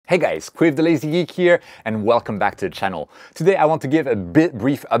Hey guys, Cuiv the Lazy Geek here, and welcome back to the channel. Today I want to give a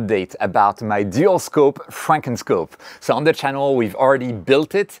brief update about my dual scope Frankenscope. So on the channel we've already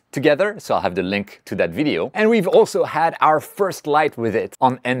built it together, so I'll have the link to that video. And we've also had our first light with it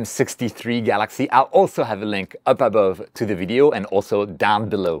on M63 Galaxy. I'll also have a link up above to the video and also down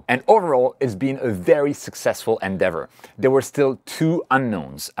below. And overall, it's been a very successful endeavor. There were still two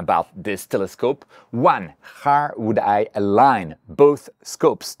unknowns about this telescope. One, how would I align both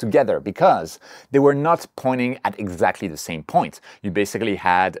scopes together, because they were not pointing at exactly the same point. You basically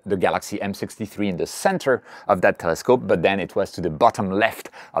had the Galaxy M63 in the center of that telescope, but then it was to the bottom left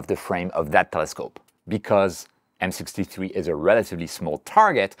of the frame of that telescope. Because M63 is a relatively small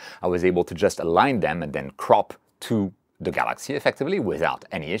target, I was able to just align them and then crop to the Galaxy effectively without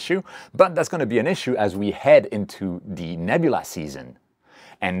any issue. But that's going to be an issue as we head into the nebula season.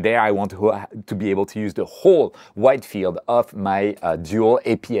 And there I want to be able to use the whole wide field of my dual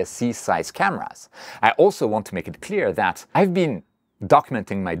APS-C size cameras. I also want to make it clear that I've been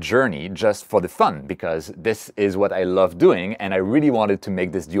documenting my journey just for the fun, because this is what I love doing, and I really wanted to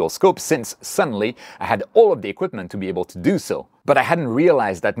make this dual scope since suddenly I had all of the equipment to be able to do so. But I hadn't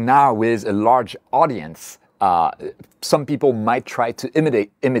realized that now with a large audience, some people might try to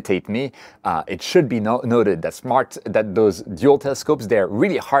imitate me. It should be noted that those dual telescopes, they're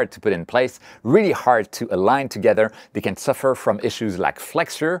really hard to put in place, really hard to align together. They can suffer from issues like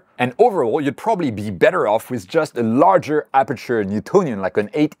flexure. And overall, you'd probably be better off with just a larger aperture Newtonian, like an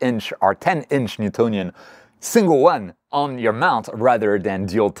 8-inch or 10-inch Newtonian, single one on your mount rather than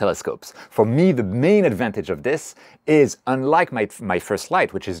dual telescopes. For me, the main advantage of this is, unlike my first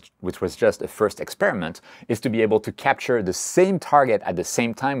light, which was just a first experiment, is to be able to capture the same target at the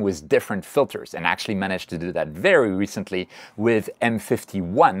same time with different filters, and actually managed to do that very recently with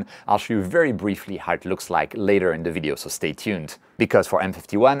M51. I'll show you very briefly how it looks like later in the video, so stay tuned. Because for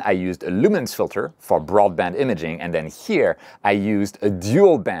M51, I used a lumens filter for broadband imaging, and then here I used a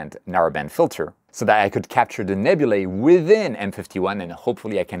dual band narrowband filter, so that I could capture the nebulae within M51, and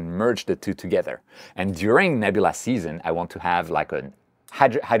hopefully I can merge the two together. And during nebula season, I want to have like a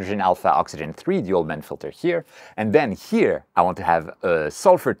hydrogen alpha oxygen 3 dual band filter here, and then here I want to have a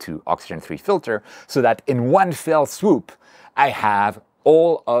sulfur 2 oxygen 3 filter, so that in one fell swoop I have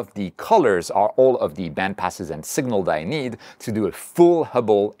all of the colors or all of the band passes and signal that I need to do a full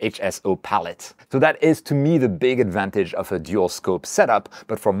Hubble HSO palette. So that is, to me, the big advantage of a dual scope setup,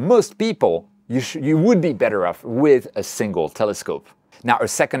 but for most people, you would be better off with a single telescope. Now, a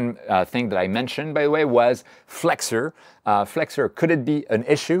second thing that I mentioned, by the way, was flexure. Flexure, could it be an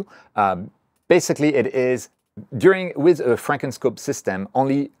issue? Basically, it is, with a Frankenscope system,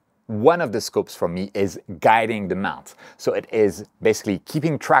 only one of the scopes for me is guiding the mount. So it is basically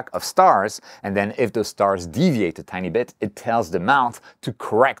keeping track of stars, and then if those stars deviate a tiny bit, it tells the mount to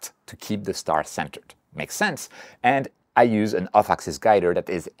correct to keep the star centered. Makes sense? And I use an off-axis guider that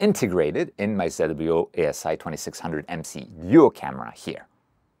is integrated in my ZWO ASI 2600 MC duo camera here.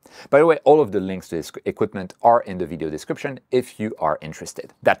 By the way, all of the links to this equipment are in the video description if you are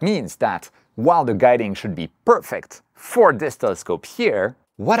interested. That means that while the guiding should be perfect for this telescope here,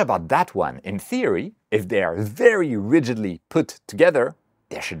 what about that one? In theory, if they are very rigidly put together,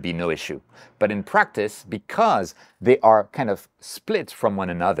 there should be no issue. But in practice, because they are kind of split from one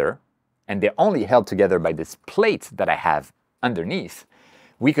another, and they're only held together by this plate that I have underneath,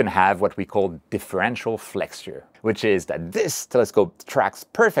 we can have what we call differential flexure, which is that this telescope tracks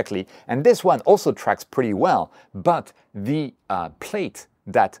perfectly, and this one also tracks pretty well, but the plate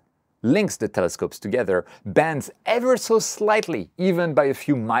that links the telescopes together bends ever so slightly, even by a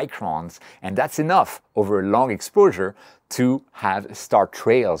few microns, and that's enough over a long exposure to have star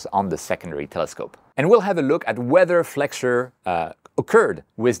trails on the secondary telescope. And we'll have a look at whether flexure occurred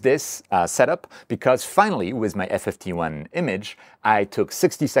with this setup, because finally, with my F51 image, I took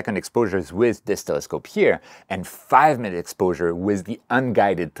 60-second exposures with this telescope here and 5-minute exposure with the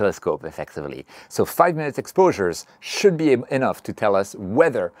unguided telescope effectively. So 5-minute exposures should be enough to tell us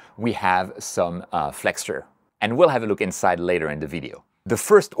whether we have some flexure. And we'll have a look inside later in the video. The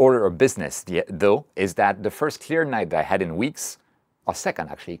first order of business, though, is that the first clear night that I had in weeks, or second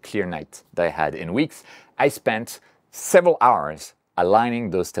actually clear night that I had in weeks, I spent several hours aligning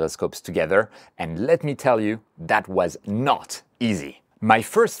those telescopes together, and let me tell you, that was not easy. My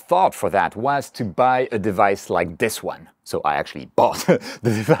first thought for that was to buy a device like this one. So I actually bought the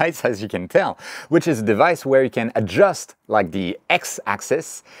device, as you can tell, which is a device where you can adjust like the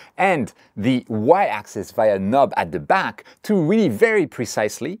X-axis and the Y-axis via a knob at the back to really very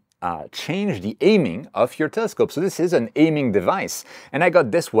precisely change the aiming of your telescope. So this is an aiming device, and I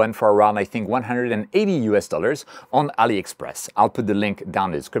got this one for around, I think, $180 on AliExpress. I'll put the link down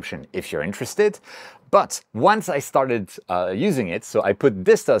in the description if you're interested. But once I started using it, so I put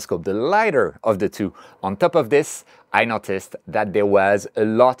this telescope, the lighter of the two, on top of this, I noticed that there was a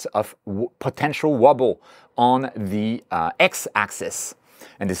lot of potential wobble on the x-axis.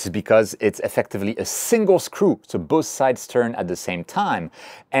 And this is because it's effectively a single screw, so both sides turn at the same time,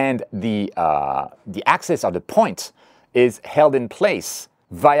 and the axis or the point is held in place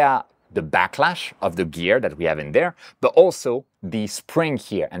via the backlash of the gear that we have in there, but also the spring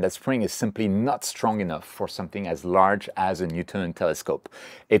here, and that spring is simply not strong enough for something as large as a Newtonian telescope.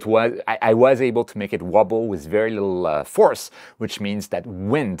 I was able to make it wobble with very little force, which means that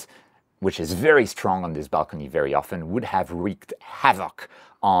wind, which is very strong on this balcony very often, would have wreaked havoc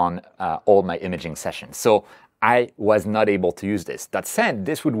on all my imaging sessions. So I was not able to use this. That said,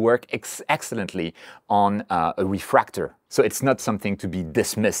 this would work excellently on a refractor. So it's not something to be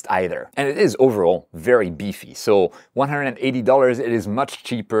dismissed either. And it is overall very beefy. So $180, it is much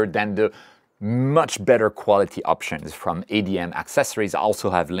cheaper than the much better quality options from ADM Accessories. I also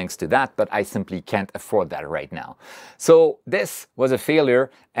have links to that, but I simply can't afford that right now. So this was a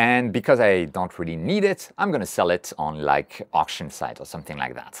failure, and because I don't really need it, I'm gonna sell it on like auction site or something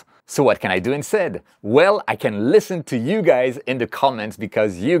like that. So what can I do instead? Well, I can listen to you guys in the comments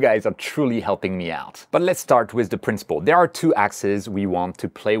because you guys are truly helping me out. But let's start with the principle. There are two axes we want to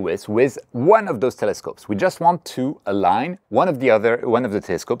play with one of those telescopes. We just want to align one of the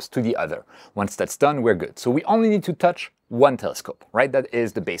telescopes to the other. Once that's done, we're good. So we only need to touch one telescope, right? That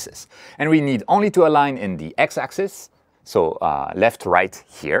is the basis. And we need only to align in the x-axis, so left, right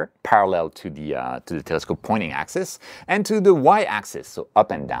here, parallel to the telescope pointing axis, and to the y-axis, so up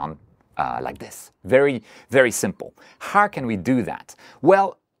and down like this. Very, very simple. How can we do that?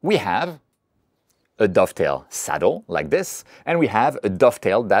 Well, we have a dovetail saddle like this, and we have a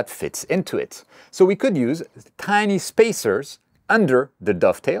dovetail that fits into it. So we could use tiny spacers under the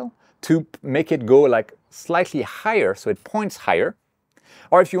dovetail to make it go like slightly higher, so it points higher.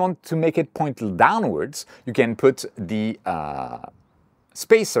 Or if you want to make it point downwards, you can put the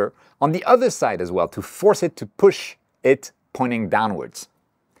spacer on the other side as well to force it to push it pointing downwards.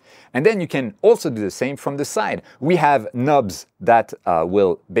 And then you can also do the same from the side. We have knobs that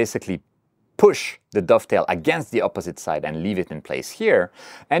will basically push the dovetail against the opposite side and leave it in place here.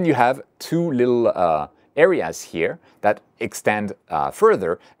 And you have two little areas here that extend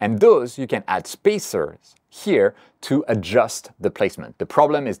further, and those you can add spacers here to adjust the placement. The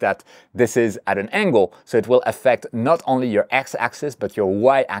problem is that this is at an angle, so it will affect not only your x-axis but your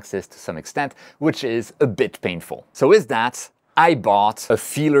y-axis to some extent, which is a bit painful. So with that, I bought a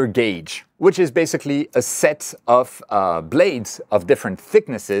feeler gauge, which is basically a set of blades of different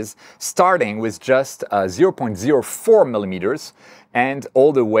thicknesses, starting with just 0.04 millimeters and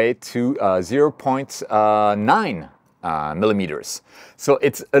all the way to 0.9 millimeters. So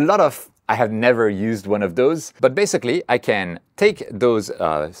it's a lot of, I have never used one of those, but basically I can take those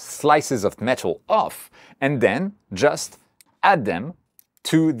slices of metal off and then just add them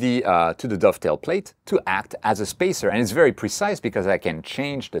to the dovetail plate to act as a spacer. And it's very precise because I can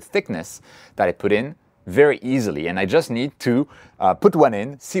change the thickness that I put in very easily. And I just need to put one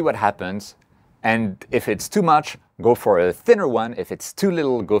in, see what happens. And if it's too much, go for a thinner one. If it's too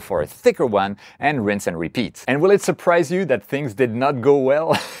little, go for a thicker one, and rinse and repeat. And will it surprise you that things did not go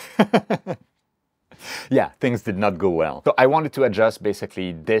well? Yeah, things did not go well. So I wanted to adjust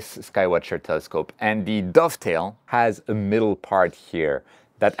basically this Skywatcher telescope, and the dovetail has a middle part here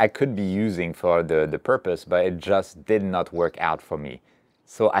that I could be using for the purpose, but it just did not work out for me.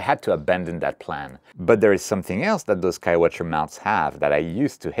 So I had to abandon that plan. But there is something else that those Skywatcher mounts have that I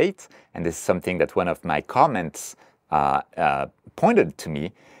used to hate, and this is something that one of my comments pointed to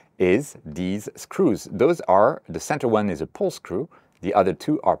me, is these screws. Those are, the center one is a pull screw, the other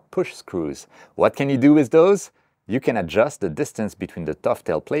two are push screws. What can you do with those? You can adjust the distance between the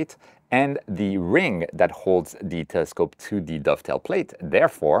dovetail plate and the ring that holds the telescope to the dovetail plate.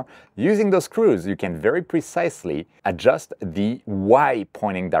 Therefore, using those screws, you can very precisely adjust the Y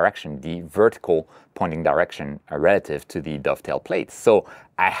pointing direction, the vertical pointing direction relative to the dovetail plate. So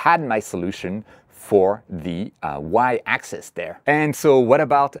I had my solution for the y-axis there. And so what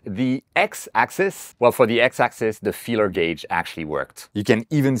about the x-axis? Well, for the x-axis, the feeler gauge actually worked. You can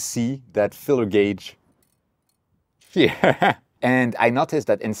even see that feeler gauge here. And I noticed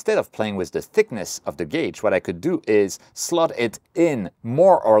that instead of playing with the thickness of the gauge, what I could do is slot it in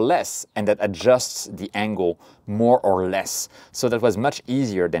more or less, and that adjusts the angle more or less. So that was much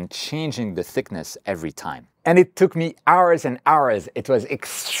easier than changing the thickness every time. And it took me hours and hours. It was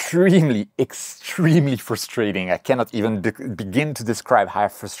extremely, extremely frustrating. I cannot even begin to describe how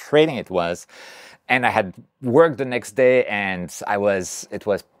frustrating it was. And I had work the next day, and it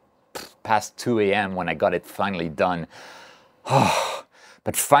was past 2 a.m. when I got it finally done.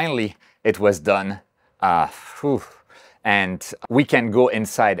 But finally it was done. And we can go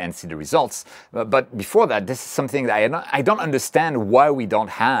inside and see the results. But before that, this is something that I don't understand why we don't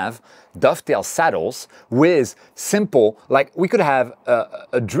have dovetail saddles with simple, like we could have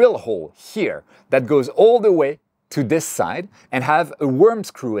a drill hole here that goes all the way to this side and have a worm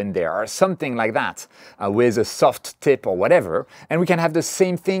screw in there or something like that with a soft tip or whatever. And we can have the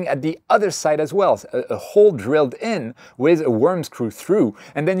same thing at the other side as well, a hole drilled in with a worm screw through.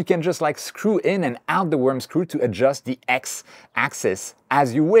 And then you can just like screw in and out the worm screw to adjust the X axis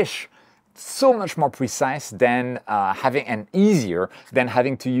as you wish. So much more precise than easier than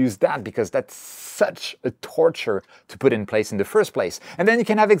having to use that, because that's such a torture to put in place in the first place. And then you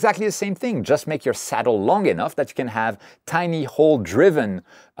can have exactly the same thing. Just make your saddle long enough that you can have tiny hole driven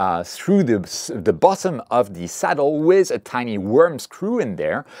through the bottom of the saddle with a tiny worm screw in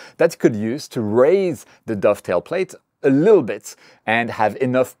there that you could use to raise the dovetail plate a little bit and have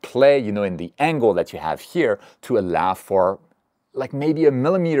enough play, you know, in the angle that you have here to allow for like maybe a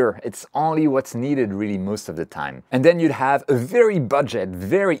millimeter. It's only what's needed really most of the time. And then you'd have a very budget,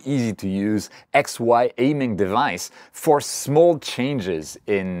 very easy to use XY aiming device for small changes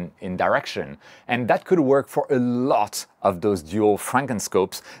in direction. And that could work for a lot of those dual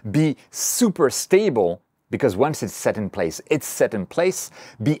Frankenscopes, be super stable, because once it's set in place, it's set in place,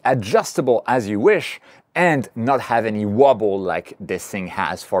 be adjustable as you wish, and not have any wobble like this thing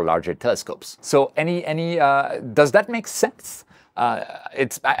has for larger telescopes. So does that make sense?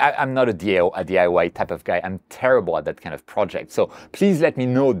 I'm not a DIY type of guy. I'm terrible at that kind of project. So please let me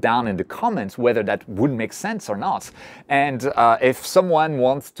know down in the comments whether that would make sense or not. And if someone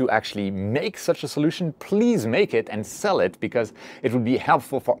wants to actually make such a solution, please make it and sell it, because it would be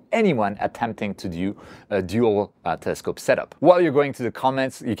helpful for anyone attempting to do a dual telescope setup. While you're going to the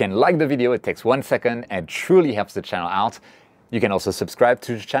comments, you can like the video. It takes 1 second and truly helps the channel out. You can also subscribe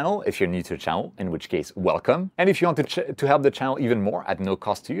to the channel if you're new to the channel, in which case, welcome. And if you want to help the channel even more at no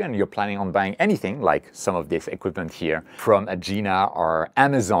cost to you, and you're planning on buying anything like some of this equipment here from Agena or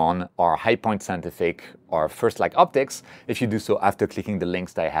Amazon or High Point Scientific or First Light Optics, if you do so after clicking the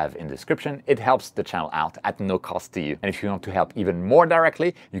links that I have in the description, it helps the channel out at no cost to you. And if you want to help even more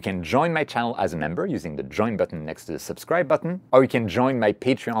directly, you can join my channel as a member using the join button next to the subscribe button, or you can join my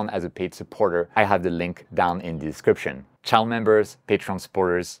Patreon as a paid supporter. I have the link down in the description. Channel members, Patreon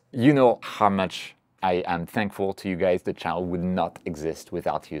supporters, you know how much I am thankful to you guys. The channel would not exist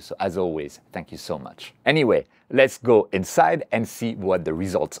without you. So as always, thank you so much. Anyway, let's go inside and see what the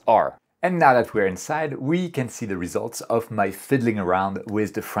results are. And now that we're inside, we can see the results of my fiddling around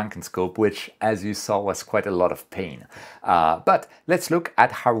with the Frankenscope, which, as you saw, was quite a lot of pain. But let's look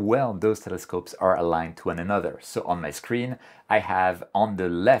at how well those telescopes are aligned to one another. So on my screen, I have on the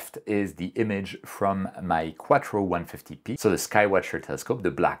left is the image from my Quattro 150p, so the Skywatcher telescope,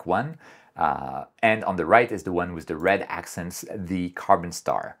 the black one. And on the right is the one with the red accents, the Carbon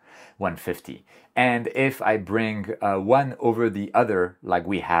Star 150. And if I bring one over the other, like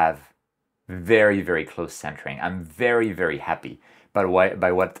we have, very, very close centering. I'm very, very happy by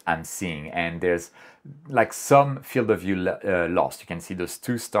what I'm seeing. And there's like some field of view lost. You can see those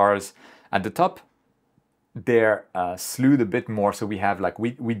two stars at the top. They're slewed a bit more. So we have like,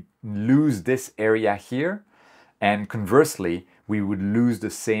 we lose this area here. And conversely, we would lose the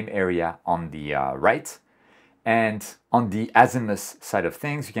same area on the right. And on the azimuth side of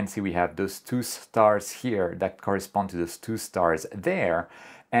things, you can see we have those two stars here that correspond to those two stars there.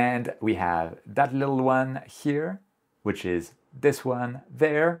 And we have that little one here, which is this one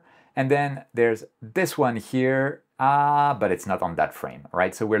there. And then there's this one here, but it's not on that frame,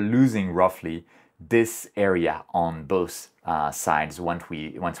 right? So we're losing roughly this area on both sides once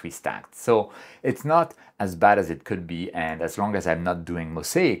we stacked. So it's not as bad as it could be, and as long as I'm not doing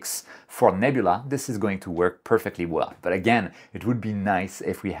mosaics for nebula, this is going to work perfectly well. But again, it would be nice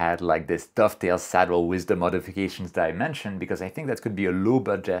if we had like this dovetail saddle with the modifications that I mentioned, because I think that could be a low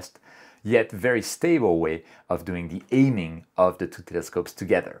budget yet very stable way of doing the aiming of the two telescopes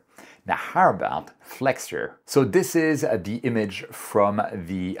together. Now, how about flexure? So this is the image from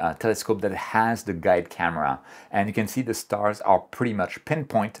the telescope that has the guide camera, and you can see the stars are pretty much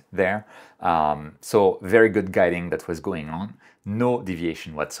pinpoint there. So very good guiding that was going on, no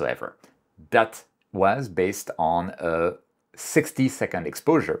deviation whatsoever. That was based on a 60-second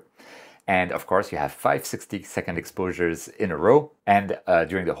exposure. And of course, you have 5 60-second exposures in a row, and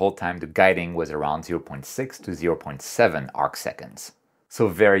during the whole time, the guiding was around 0.6 to 0.7 arc seconds. So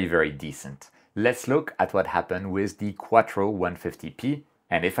very, very decent. Let's look at what happened with the Quattro 150p.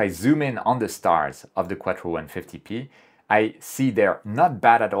 And if I zoom in on the stars of the Quattro 150p, I see they're not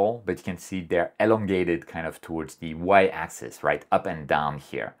bad at all, but you can see they're elongated kind of towards the y-axis, right, up and down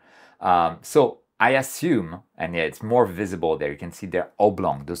here. So I assume, and yeah, it's more visible there, you can see they're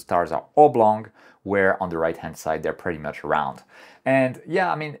oblong. Those stars are oblong, where on the right-hand side, they're pretty much round. And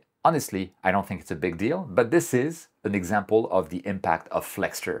yeah, I mean, honestly, I don't think it's a big deal, but this is an example of the impact of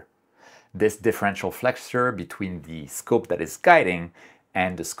flexure. This differential flexure between the scope that is guiding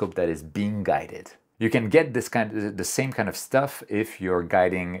and the scope that is being guided. You can get the same kind of stuff if you're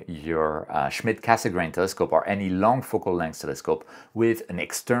guiding your Schmidt-Cassegrain telescope or any long focal length telescope with an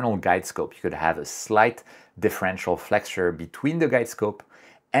external guide scope. You could have a slight differential flexure between the guide scope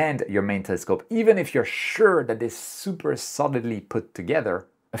and your main telescope. Even if you're sure that it's super solidly put together,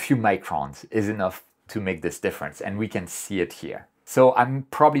 a few microns is enough to make this difference, and we can see it here. So I'm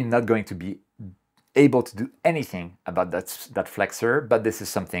probably not going to be able to do anything about that flexure, but this is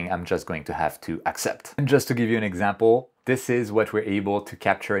something I'm just going to have to accept. And just to give you an example, this is what we're able to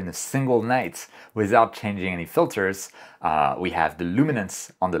capture in a single night without changing any filters. We have the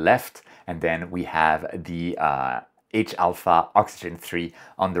luminance on the left, and then we have the H-alpha oxygen 3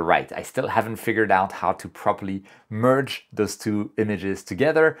 on the right. I still haven't figured out how to properly merge those two images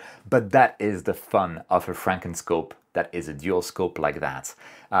together, but that is the fun of a Frankenscope that is a dual scope like that.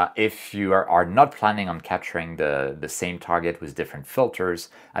 If you are not planning on capturing the same target with different filters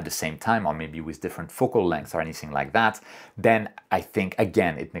at the same time, or maybe with different focal lengths or anything like that, then I think,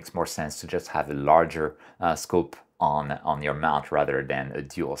 again, it makes more sense to just have a larger scope on your mount rather than a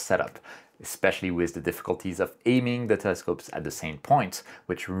dual setup, especially with the difficulties of aiming the telescopes at the same point,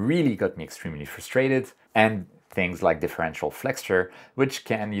 which really got me extremely frustrated, and things like differential flexure, which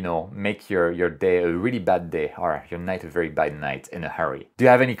can, you know, make your day a really bad day or your night a very bad night in a hurry. Do you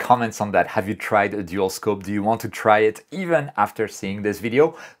have any comments on that? Have you tried a dual scope? Do you want to try it even after seeing this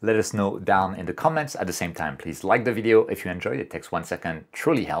video? Let us know down in the comments. At the same time, please like the video if you enjoyed it. It takes 1 second,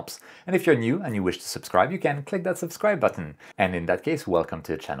 truly helps. And if you're new and you wish to subscribe, you can click that subscribe button. And in that case, welcome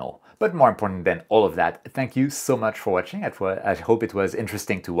to the channel. But more important than all of that, thank you so much for watching. I hope it was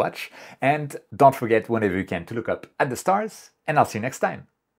interesting to watch. And don't forget, whenever you can, to look up at the stars, and I'll see you next time.